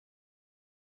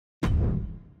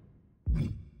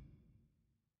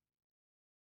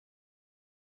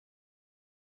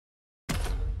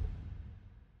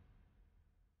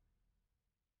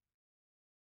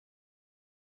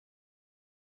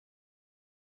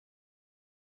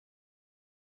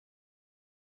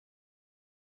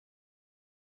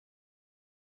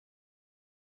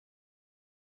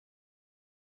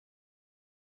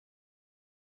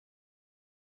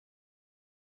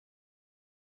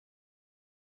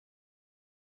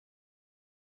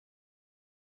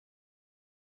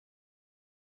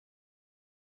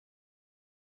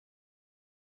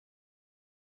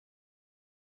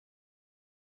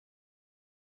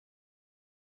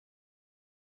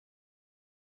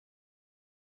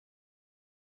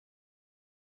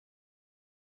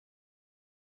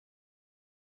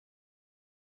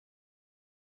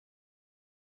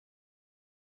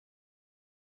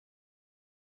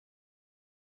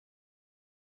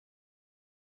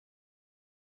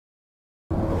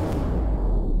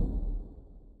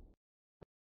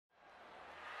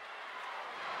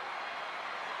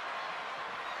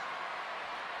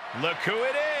Look who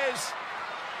it is.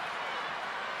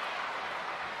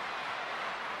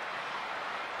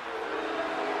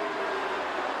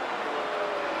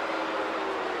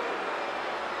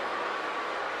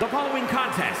 The following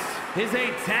contest is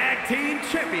a tag team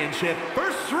championship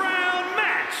first round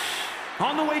match.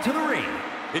 On the way to the ring.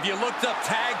 If you looked up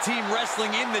tag team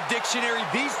wrestling in the dictionary,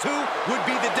 these two would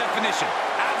be the definition.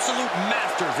 Absolute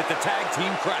masters at the tag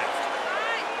team craft.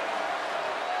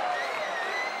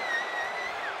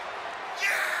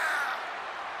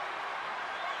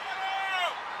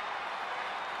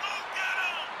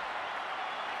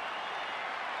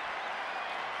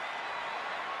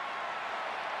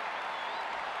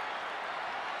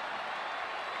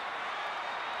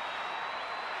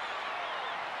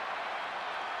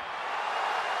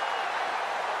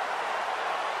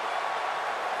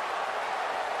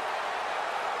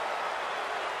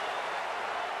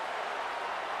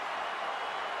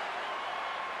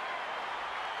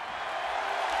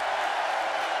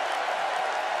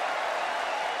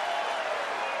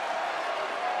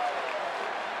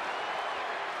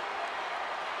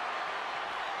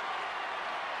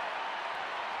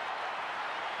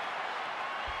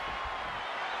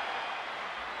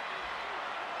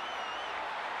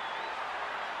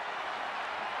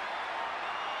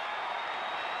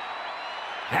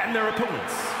 And their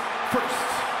opponents, first,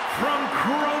 from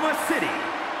Chroma City,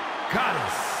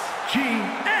 Goddess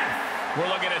GF. We're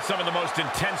looking at some of the most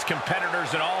intense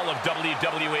competitors in all of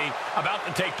WWE about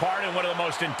to take part in one of the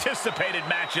most anticipated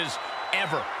matches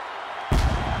ever.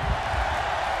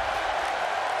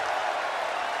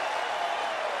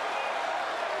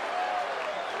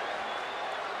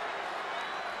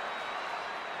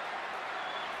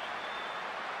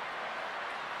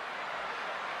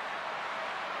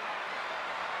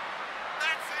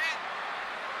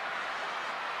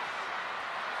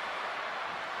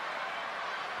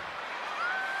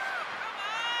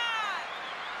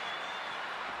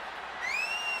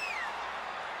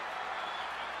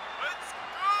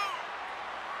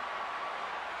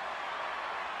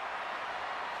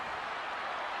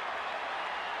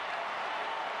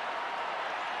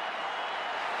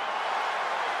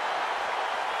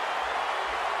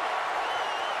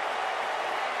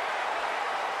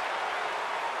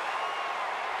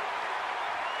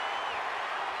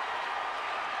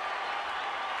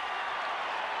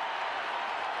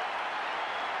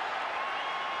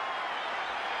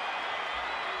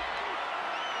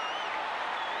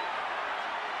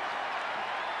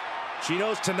 She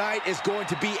knows tonight is going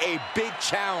to be a big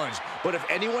challenge, but if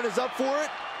anyone is up for it,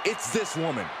 it's this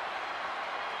woman.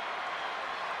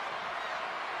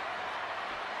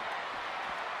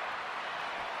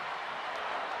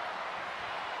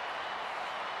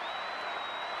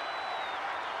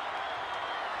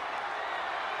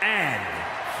 And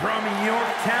from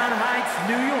Yorktown Heights,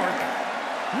 New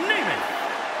York, Nene.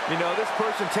 You know, this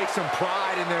person takes some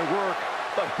pride in their work,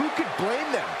 but who could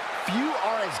blame them? Few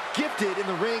are as gifted in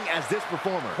the ring as this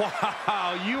performer.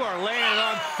 Wow, you are laying it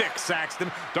on thick,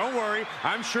 Saxton. Don't worry,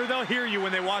 I'm sure they'll hear you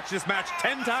when they watch this match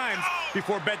 10 times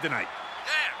before bed tonight.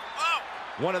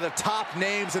 One of the top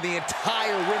names in the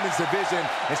entire women's division,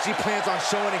 and she plans on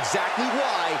showing exactly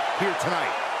why here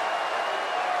tonight.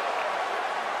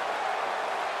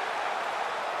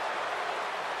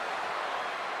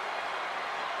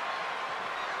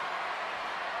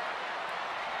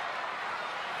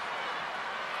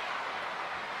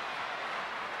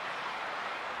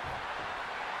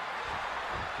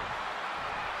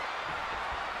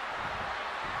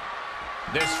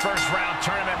 This first round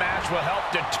tournament match will help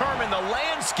determine the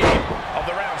landscape of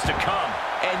the rounds to come.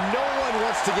 And no one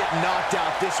wants to get knocked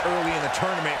out this early in the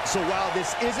tournament, so while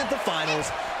this isn't the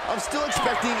finals, I'm still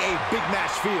expecting a big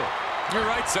match feel. You're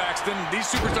right, Saxton.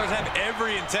 These superstars have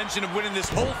every intention of winning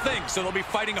this whole thing, so they'll be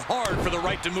fighting hard for the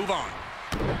right to move on.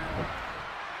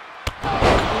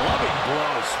 Loving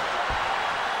blows.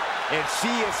 And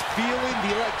she is feeling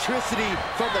the electricity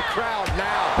from the crowd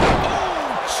now.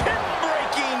 Oh,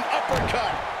 chin-breaking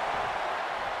uppercut.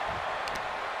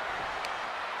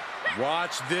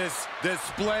 Watch this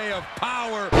display of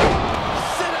power.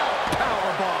 Sit-out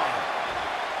powerbomb.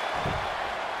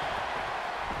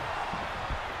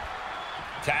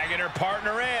 Tagging her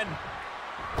partner in.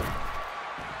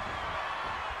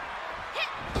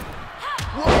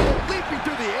 Whoa, leaping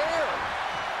through the air.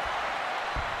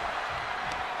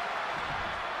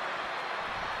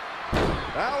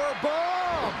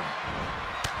 Powerbomb.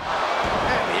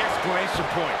 And the exclamation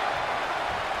point.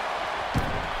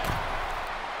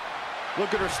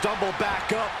 Look at her stumble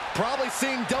back up, probably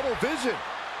seeing double vision.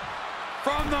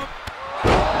 From the...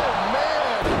 Oh,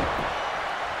 man!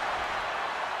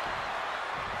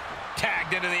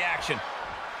 Tagged into the action.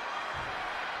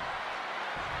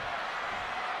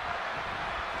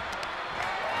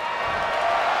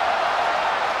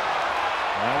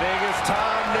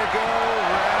 time to go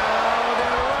round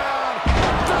and round.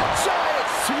 The giant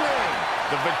swing.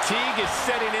 The fatigue is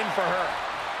setting in for her.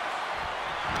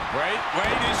 Wait,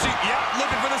 is she? Yep,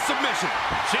 looking for the submission.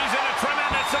 She's in a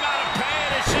tremendous amount of pain.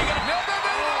 Is she gonna? No.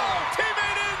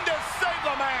 Teammate in to save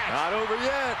the match. Not over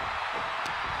yet.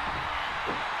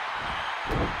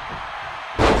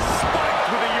 Spiked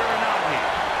with a Uranagi.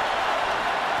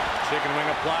 Chicken wing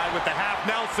applied with the half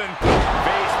Nelson.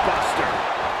 Face buster.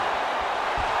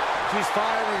 She's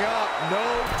firing up, no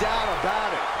doubt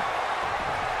about it.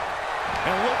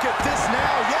 And look at this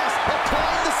now, yes,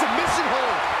 applying the submission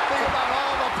hold. Think about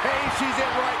all the pain she's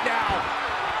in right now.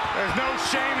 There's no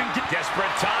shame in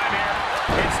Desperate time here.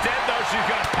 Instead, though, she's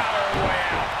gonna power her way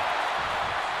out.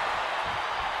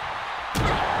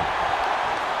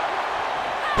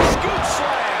 Scoop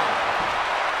slam.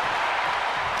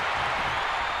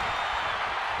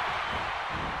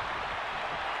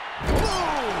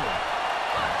 Boom.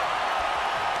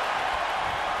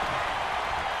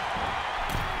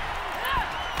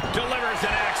 Delivers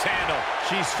an axe handle.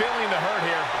 She's feeling the hurt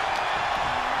here.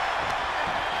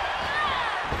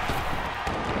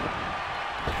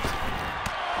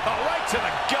 Oh, right to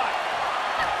the gut.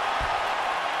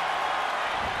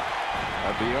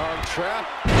 The arm trap.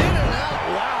 In and out.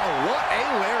 Wow, what a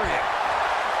lariat.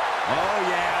 Oh,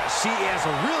 yeah, she is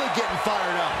really getting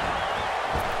fired up.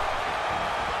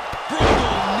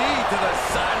 Brutal knee to the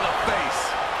side of the face.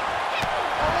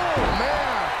 Oh,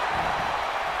 man.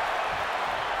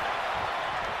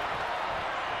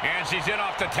 And she's in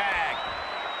off the tag.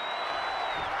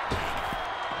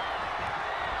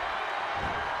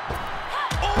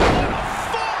 Oh, what a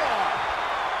forearm.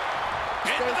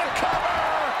 Into the cover.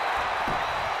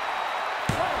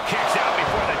 Kicks out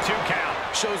before the 2 count.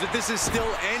 Shows that this is still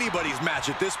anybody's match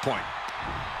at this point.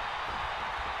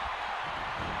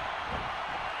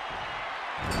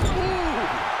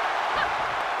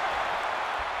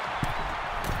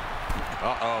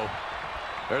 Uh-oh.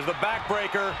 There's the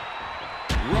backbreaker.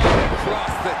 Right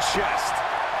across the chest.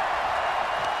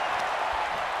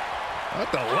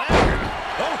 What the ladder?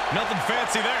 Oh, nothing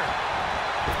fancy there.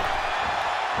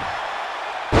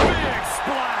 big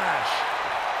splash.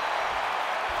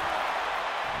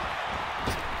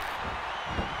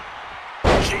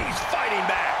 She's fighting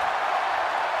back.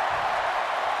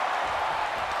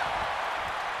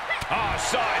 Oh,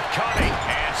 saw it coming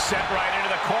and set right into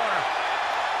the corner.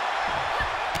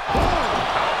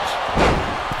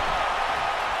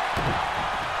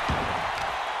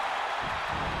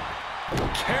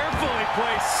 Carefully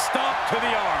placed stomp to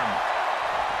the arm.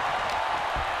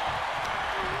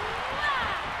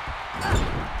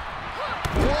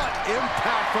 What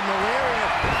impact from the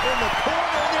lariat in the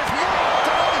corner, and there's no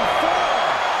diving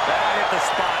forward. That hit the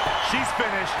spot. She's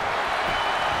finished.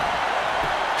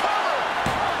 Cover!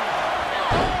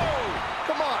 Oh!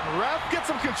 Come on, ref, get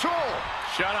some control.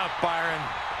 Shut up, Byron.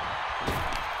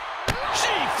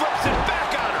 She flips it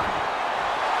back on her.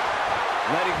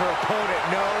 Letting her opponent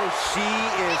know she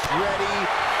is ready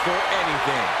for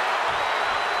anything.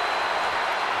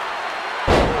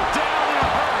 Down in a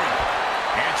hurry.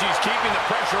 And she's keeping the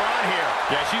pressure on here.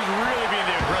 Yeah, she's really being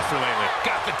the aggressor lately.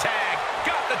 Got the tag.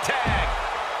 Got the tag.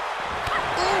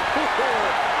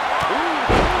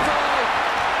 Bullseye.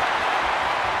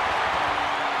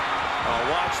 Oh,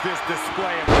 watch this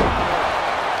display of power.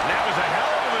 That was a hell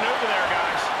of a maneuver there,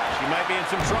 guys. She might be in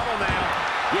some trouble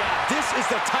now. Yeah, this is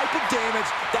the type of damage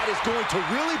that is going to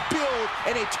really build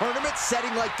in a tournament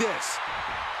setting like this.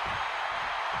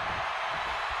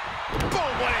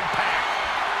 Boom, what impact.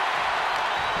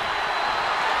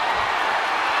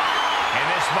 And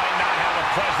this might not have a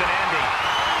pleasant ending.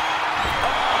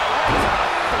 Oh, right to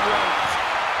the throat.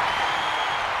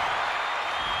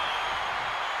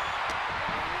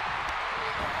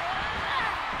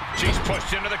 She's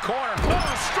pushed into the corner.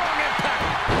 Oh, strong impact.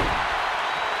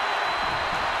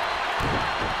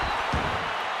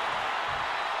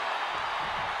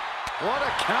 What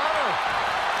a counter.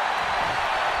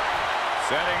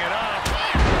 Setting it up.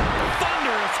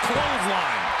 Thunderous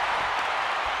clothesline.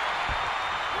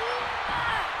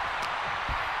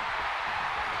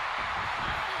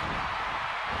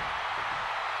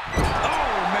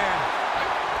 Oh, man.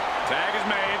 Tag is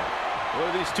made.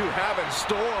 What do these two have in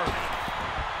store?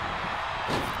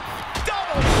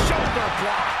 Double shoulder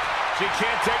block. She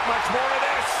can't take much more of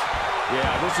this.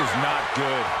 Yeah, this is not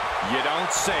good. You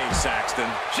don't say, Saxton.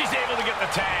 She's able to get the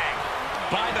tag.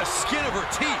 By the skin of her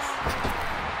teeth.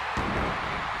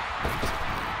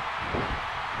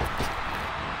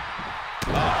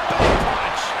 Double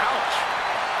punch. Ouch.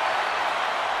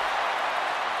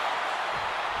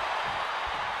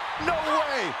 No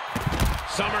way.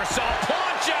 Somersault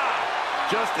plancha.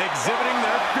 just exhibiting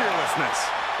their fearlessness.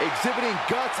 Exhibiting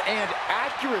guts and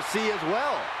accuracy as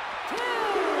well.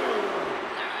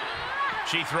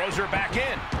 She throws her back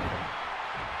in.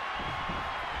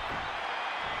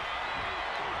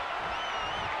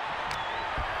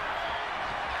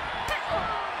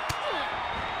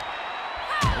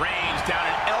 Range down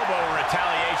an elbow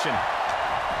retaliation.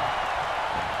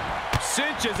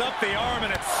 Cinches up the arm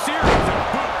in a series of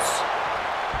boots.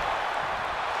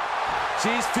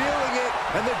 She's feeling it,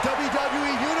 and the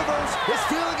WWE Universe is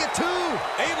feeling it too.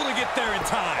 Able to get there in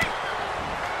time.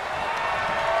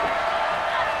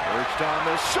 Perched on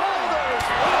the shoulders.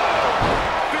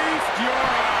 Feast your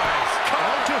eyes.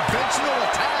 Unconventional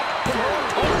attack from her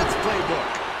opponent's playbook.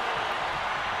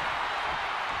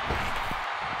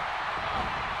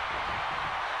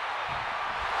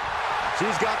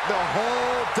 She's got the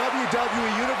whole WWE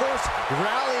Universe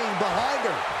rallying behind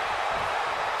her.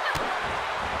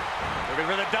 Looking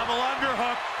for the double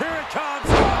underhook. Here it comes.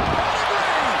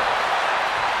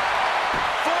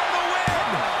 For the win.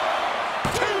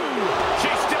 2.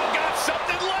 She's still got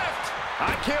something left.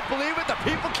 I can't believe it. The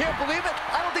people can't believe it.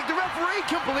 I don't think the referee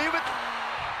can believe it.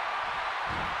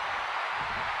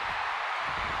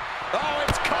 Oh,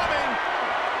 it's coming.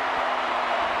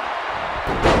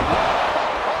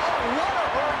 Oh, what a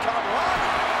hurricane run.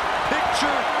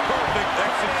 Picture perfect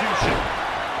execution.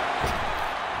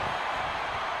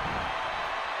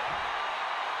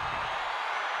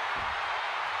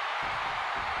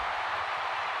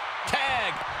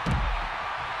 Tag.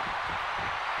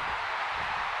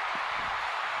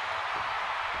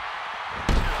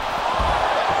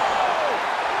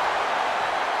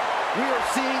 We are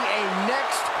seeing a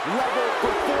next level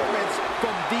performance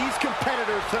from these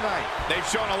competitors tonight. They've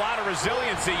shown a lot of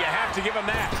resiliency. You have to give them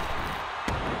that.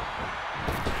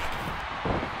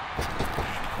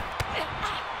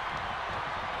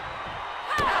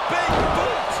 Big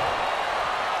boot.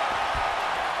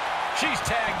 She's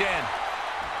tagged in.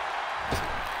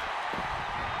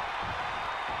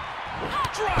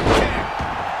 Drop kick.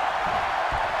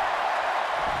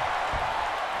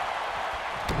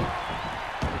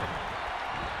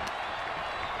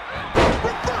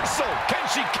 Reversal. Can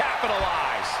she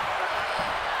capitalize?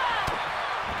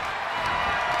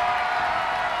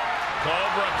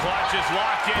 Cobra clutch is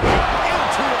locked in.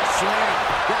 Into a slam.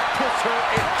 That puts her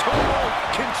in total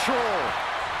control.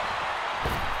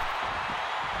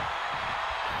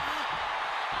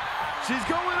 She's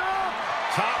going up.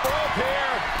 Top rope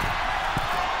here.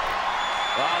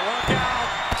 Oh, look out.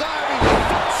 Diving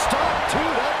foot stomp to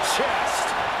the chest.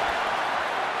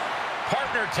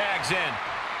 Partner tags in.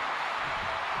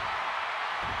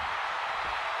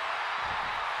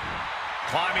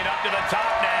 Climbing up to the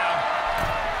top now.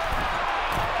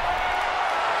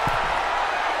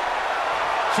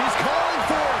 She's calling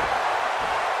for it.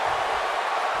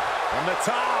 From the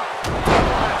top.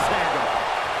 Last handle.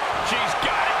 She's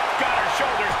got it. Got her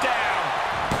shoulders down.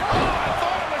 Oh, I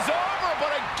thought it was over,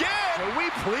 but again. Can we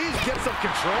please get some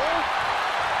control?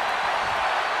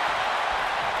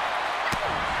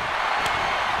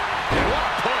 And what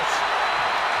a push.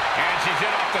 And she's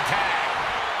in off the tag.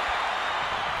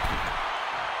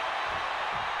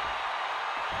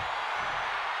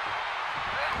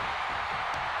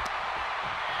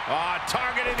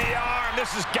 Targeting the arm.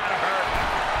 This has got to hurt.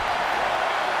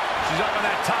 She's up on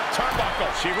that top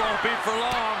turnbuckle. She won't be for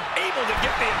long. Able to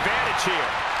get the advantage here.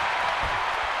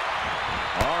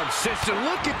 Arm sister,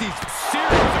 look at these Series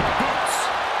of boots.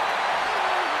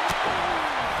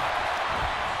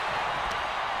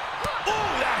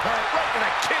 Ooh, that hurt right in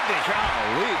the kidney.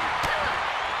 golly.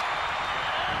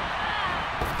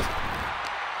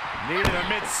 Needed a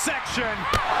midsection.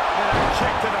 And a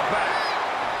kick to the back.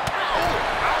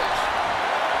 Oh, ouch.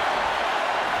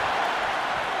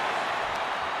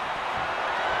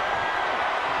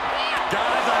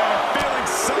 Guys, I have a feeling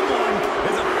someone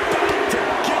is about to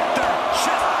get their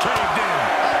chest caved in.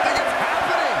 I think it's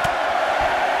happening.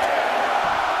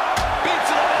 Beats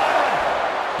to the bottom.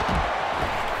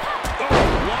 Oh,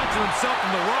 launching himself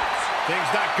in the ropes. Things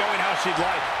not going how she'd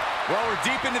like. Well, we're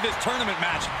deep into this tournament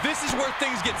match. This is where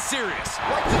things get serious.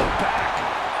 Right to the back.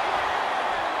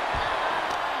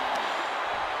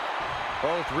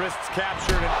 Both wrists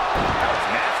captured. And That was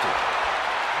nasty.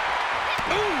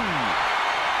 ooh!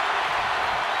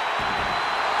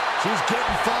 She's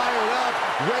getting fired up,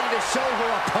 ready to show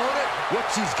her opponent what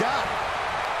she's got.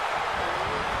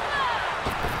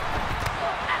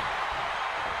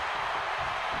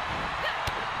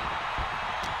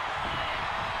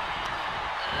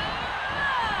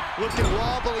 Looking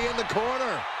wobbly in the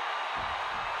corner.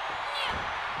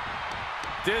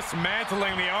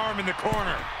 Dismantling the arm in the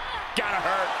corner. Gotta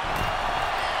hurt.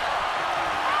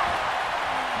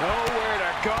 Nowhere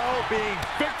to go, being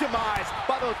victimized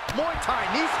by those Muay Thai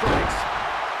knee strikes.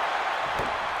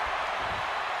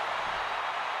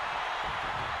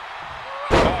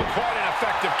 Oh, quite an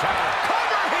effective counter.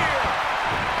 Cover here!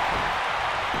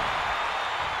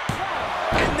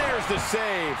 And there's the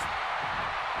save.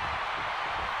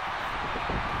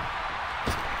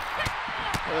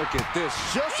 Look at this,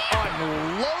 just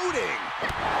unloading.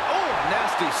 Oh,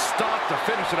 nasty stop to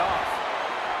finish it off.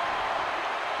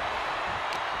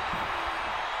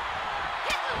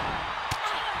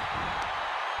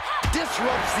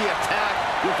 Disrupts the attack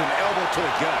with an elbow to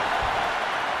the gut.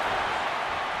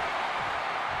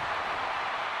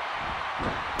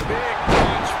 Big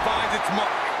punch finds its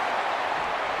mark.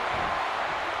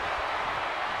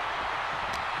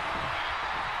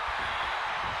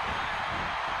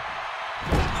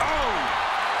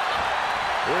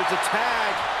 There's a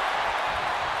tag.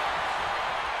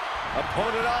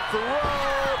 Opponent off the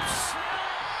ropes.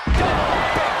 Double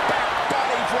big back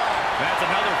body drop. That's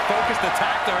another focused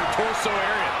attack to her torso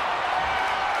area.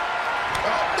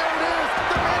 Oh, there it is.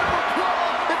 The mandible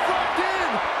claw. It's locked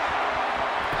in.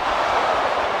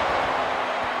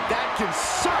 That can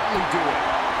certainly do it.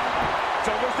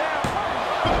 Shoulders down.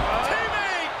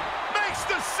 Teammate makes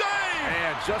the save.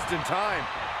 And just in time.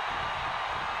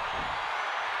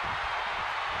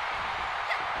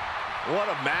 What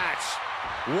a match.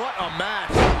 What a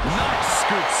match. Nice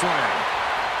scoop slam.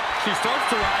 She starts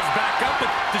to rise back up, but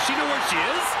does she know where she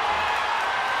is?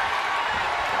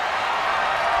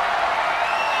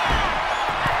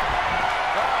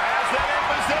 Oh, has that in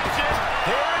position.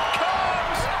 Here it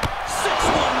comes.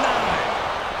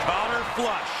 619. Counter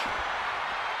flush.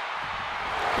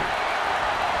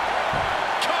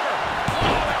 Cover.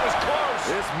 Oh, that was close.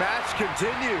 This match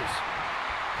continues.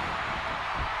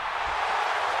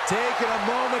 Taking a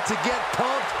moment to get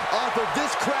pumped off of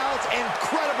this crowd's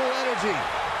incredible energy.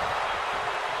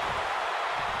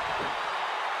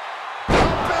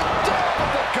 Up and down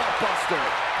with the gutbuster.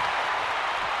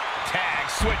 Tag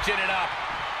switching it up.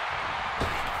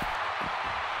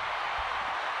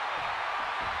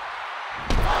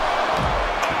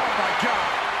 Oh, my God.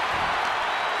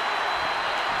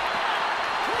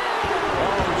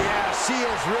 Oh, yeah, she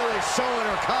is really showing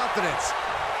her confidence.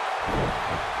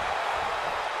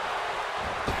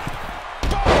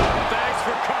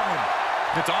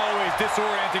 It's always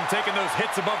disorienting taking those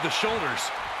hits above the shoulders.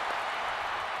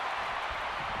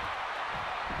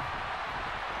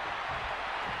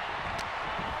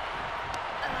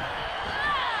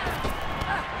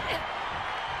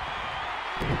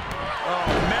 Oh,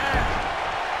 man.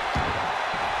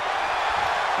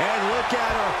 And look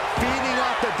at her feeding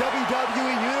off the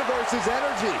WWE Universe's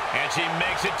energy. And she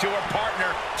makes it to her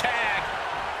partner. Tag.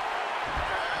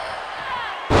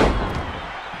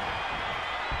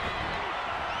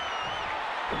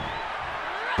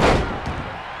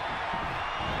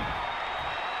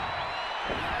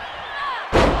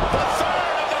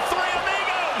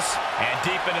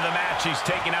 Into the match, she's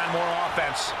taking on more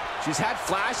offense. She's had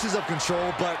flashes of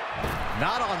control, but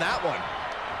not on that one.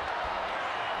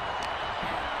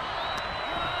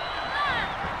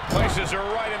 Places her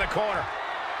right in the corner.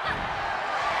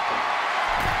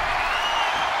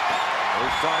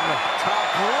 It's on the top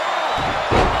rope.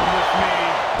 With me,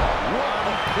 one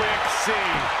quick see.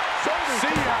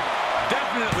 See ya.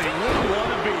 Definitely wouldn't want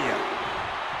to be ya.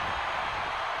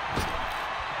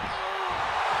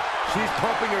 She's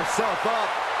pumping herself up,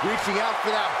 reaching out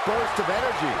for that burst of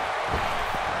energy.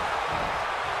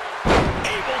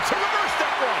 Able to reverse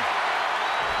that one.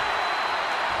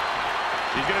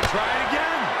 She's going to try it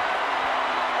again.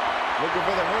 Looking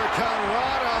for the Hurricane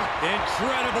Rana.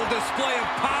 Incredible display of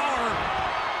power.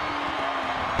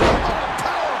 Oh,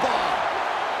 powerbomb.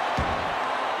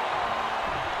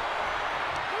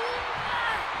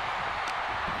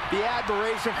 The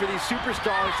admiration for these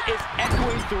superstars is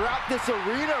echoing throughout this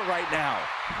arena right now.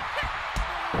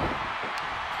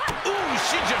 Ooh,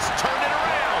 she just turned it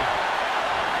around.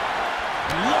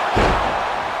 Look.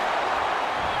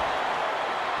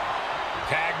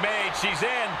 Tag made, she's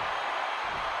in.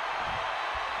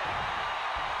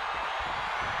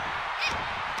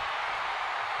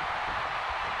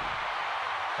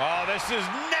 Oh, this is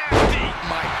nasty.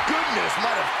 My goodness,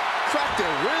 might have cracked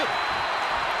their rib.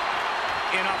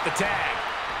 In off the tag.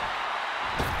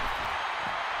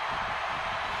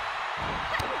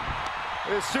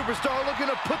 This superstar looking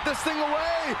to put this thing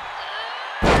away.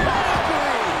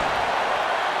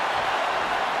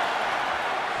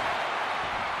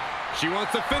 She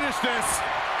wants to finish this.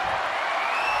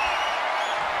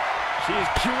 She's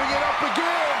queuing it up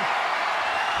again.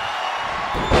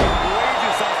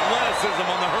 Outrageous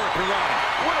athleticism on the Hurricane.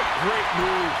 What a great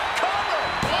move. Cover.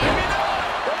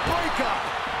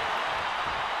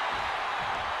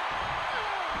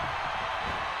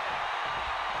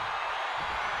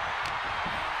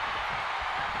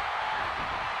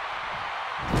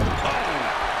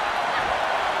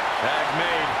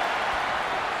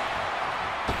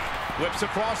 Whips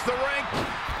across the ring.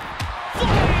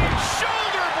 Flying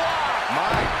shoulder block.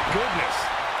 My goodness.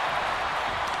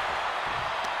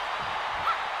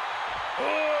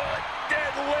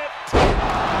 Deadlift.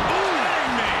 Ooh,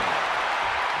 man.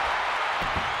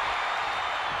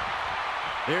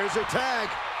 Here's a tag.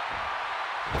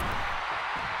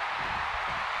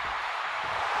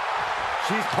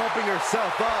 She's pumping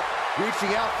herself up,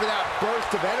 reaching out for that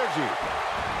burst of energy.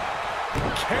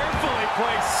 Carefully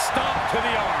placed stomp to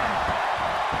the arm.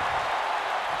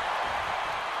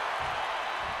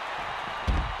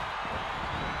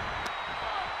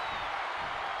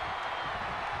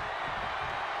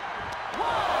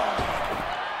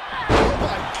 Oh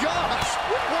my gosh,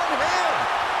 with one hand.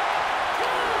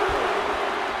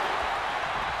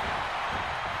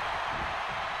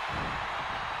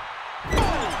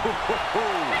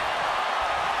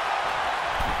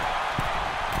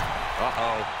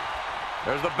 Uh-oh.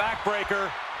 There's the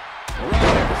backbreaker.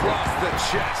 Right across the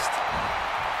chest.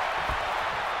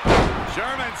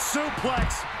 German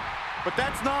suplex. But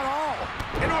that's not all.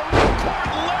 Into a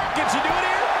ripcord leg. Can she do it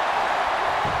here?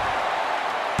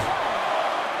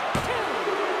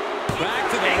 Back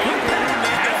to the A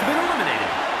competitor has been eliminated.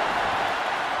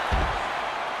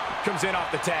 Comes in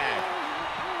off the tag.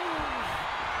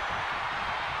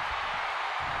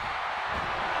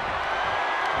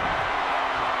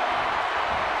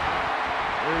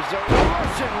 There's a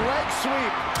Russian leg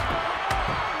sweep.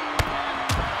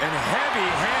 And heavy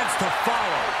hands to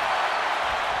follow.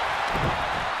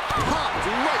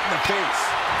 Popped right in the face.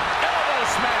 Elbow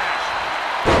smash.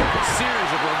 A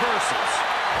series of reversals.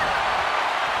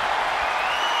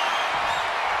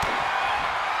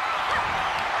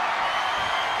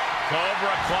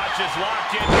 Cobra clutches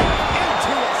locked in.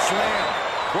 Into a slam.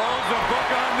 Close the book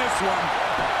on this one.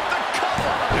 The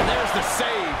cover. And there's the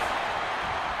save.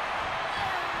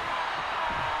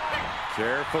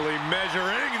 Carefully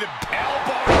measuring the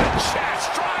Elbow to the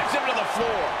chest. Drives him to the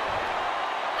floor.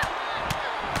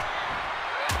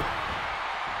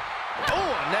 Oh,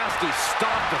 a nasty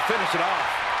stomp to finish it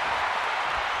off.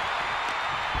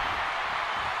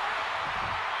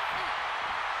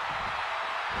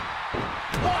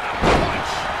 What a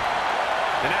punch.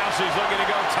 And now she's looking to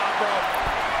go top rope.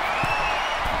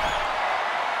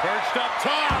 Perched up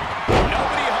top.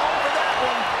 Nobody home for that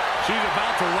one. She's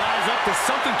about to rise up to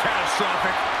something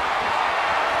catastrophic.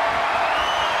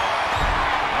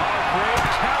 Oh, great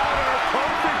counter.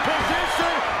 Perfect position.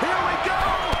 Here we go.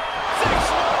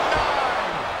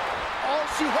 619. All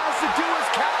she has to do is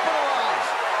capitalize.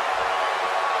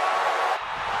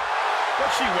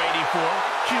 What's she waiting for?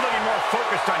 She's looking more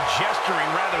focused on gesturing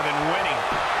rather than winning.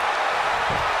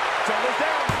 Shoulders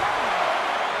down.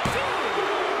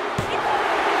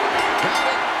 Got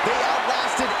it. They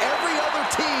outlasted every other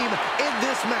team in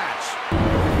this match.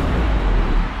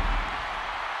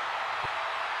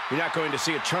 You're not going to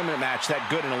see a tournament match that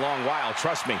good in a long while,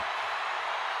 trust me.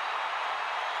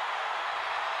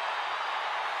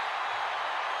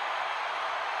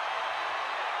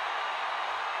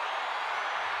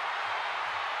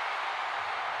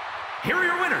 Here are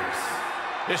your winners.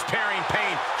 This pairing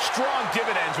paid strong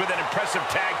dividends with an impressive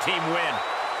tag team win.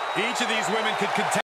 Each of these women could contend.